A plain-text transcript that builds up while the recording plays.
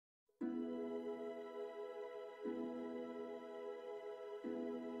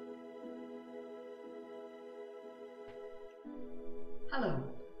Hello,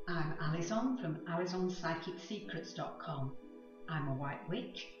 I'm Alison from AlisonPsychicSecrets.com. I'm a white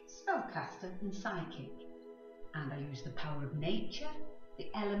witch, spellcaster and psychic, and I use the power of nature,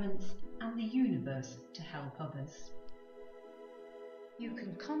 the elements and the universe to help others. You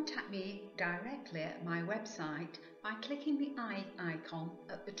can contact me directly at my website by clicking the eye icon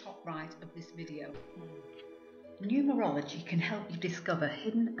at the top right of this video. Numerology can help you discover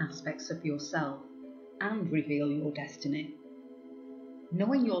hidden aspects of yourself and reveal your destiny.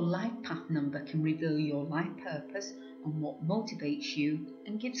 Knowing your life path number can reveal your life purpose and what motivates you,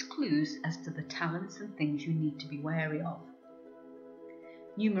 and gives clues as to the talents and things you need to be wary of.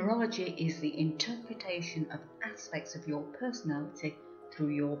 Numerology is the interpretation of aspects of your personality through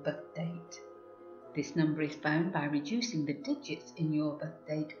your birth date. This number is found by reducing the digits in your birth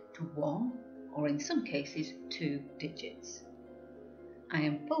date to 1, or in some cases 2 digits. I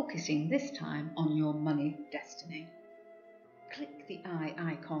am focusing this time on your money destiny. Click the eye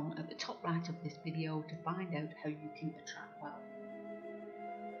icon at the top right of this video to find out how you can attract wealth.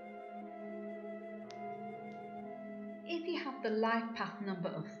 If you have the life path number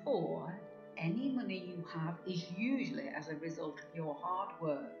of 4, any money you have is usually as a result of your hard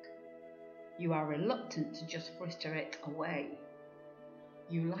work. You are reluctant to just fritter it away.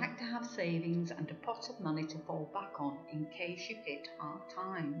 You like to have savings and a pot of money to fall back on in case you hit hard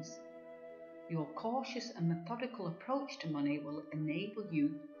times. Your cautious and methodical approach to money will enable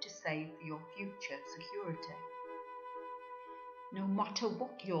you to save for your future security. No matter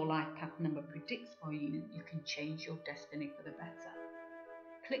what your life path number predicts for you, you can change your destiny for the better.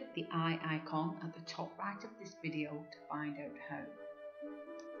 Click the eye icon at the top right of this video to find out how.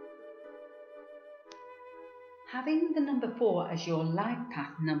 Having the number 4 as your life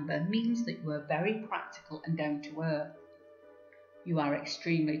path number means that you are very practical and down to earth. You are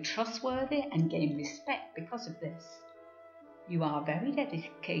extremely trustworthy and gain respect because of this. You are very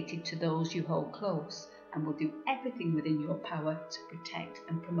dedicated to those you hold close and will do everything within your power to protect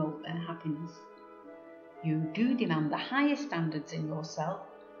and promote their happiness. You do demand the highest standards in yourself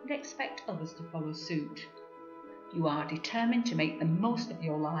and expect others to follow suit. You are determined to make the most of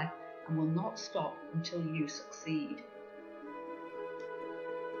your life and will not stop until you succeed.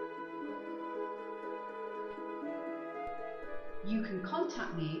 You can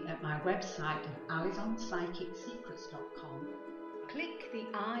contact me at my website of AlisonPsychicSecrets.com. Click the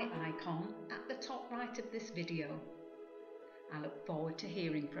eye icon at the top right of this video. I look forward to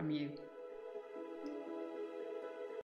hearing from you.